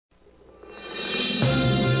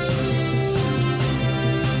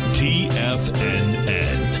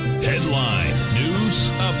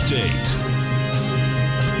update.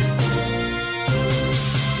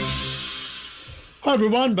 Hi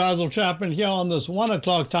everyone, Basil Chapman here on this 1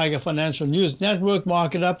 o'clock Tiger Financial News Network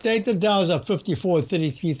market update. The Dow is up 54 at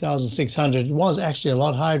 33,600. It was actually a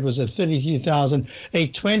lot higher. It was at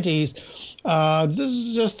 33,820s. This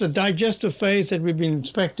is just a digestive phase that we've been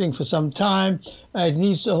expecting for some time. It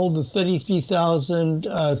needs to hold the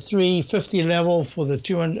 33,350 level for the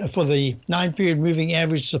 9-period moving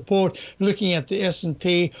average support. Looking at the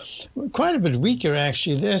S&P, quite a bit weaker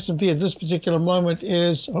actually. The S&P at this particular moment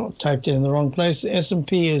is typed in the wrong place. The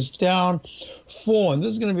S&P is down 4, and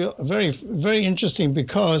this is going to be very, very interesting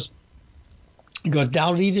because you got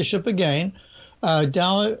Dow leadership again.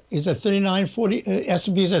 Dow is at 3940.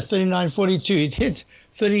 S&P is at 3942. It hit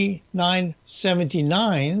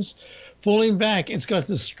 3979s. Pulling back, it's got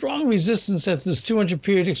the strong resistance at this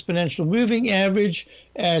 200-period exponential moving average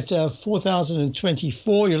at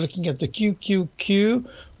 4,024. You're looking at the QQQ,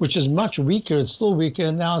 which is much weaker. It's still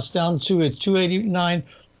weaker. Now it's down to at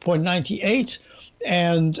 289.98,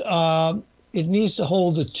 and it needs to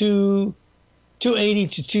hold the 280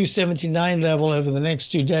 to 279 level over the next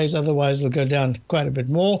 2 days. Otherwise, it'll go down quite a bit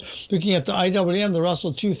more. Looking at the IWM, the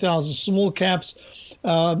Russell 2000 small caps,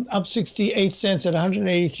 up 68 cents at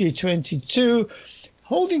 183.22,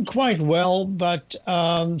 holding quite well, but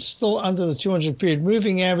still under the 200-period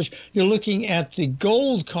moving average. You're looking at the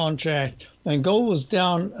gold contract, and gold was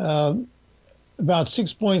down about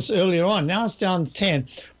 6 points earlier on. Now it's down 10,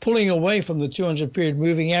 pulling away from the 200-period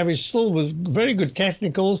moving average, still with very good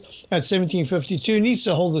technicals at 1752. Needs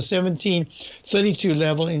to hold the 1732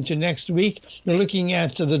 level into next week. You're looking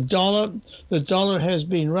at the dollar. The dollar has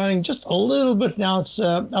been running just a little bit now. It's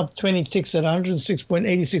up 20 ticks at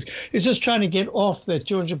 106.86. It's just trying to get off that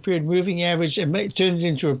 200-period moving average and turn it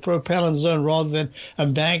into a propellant zone rather than a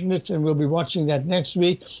magnet, and we'll be watching that next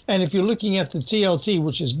week. And if you're looking at the TLT,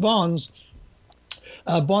 which is bonds,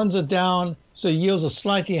 bonds are down, so yields are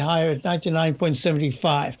slightly higher at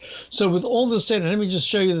 99.75. So with all this said, let me just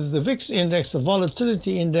show you that the VIX index, the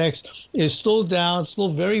volatility index, is still down, still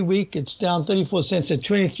very weak. It's down 34 cents at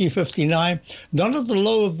 23.59. Not at the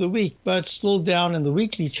low of the week, but still down in the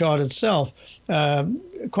weekly chart itself,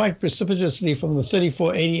 quite precipitously from the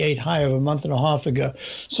 34.88 high of a month and a half ago.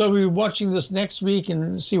 So we're watching this next week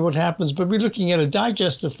and see what happens, but we're looking at a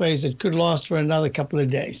digestive phase that could last for another couple of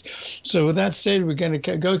days. So with that said, we're going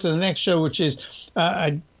to go to the next show, which is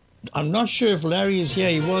I'm not sure if Larry is here.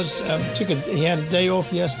 He was he had a day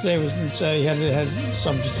off yesterday. He had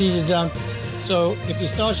some procedure done. So if he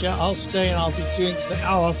starts here, I'll stay and I'll be doing the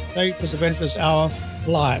hour, Larry Pesavento's hour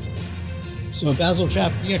live. So Basil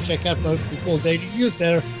Chapman here. Check out my Call Daily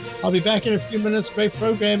Newsletter. I'll be back in a few minutes. Great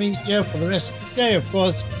programming here for the rest of the day. Of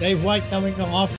course, Dave White coming off.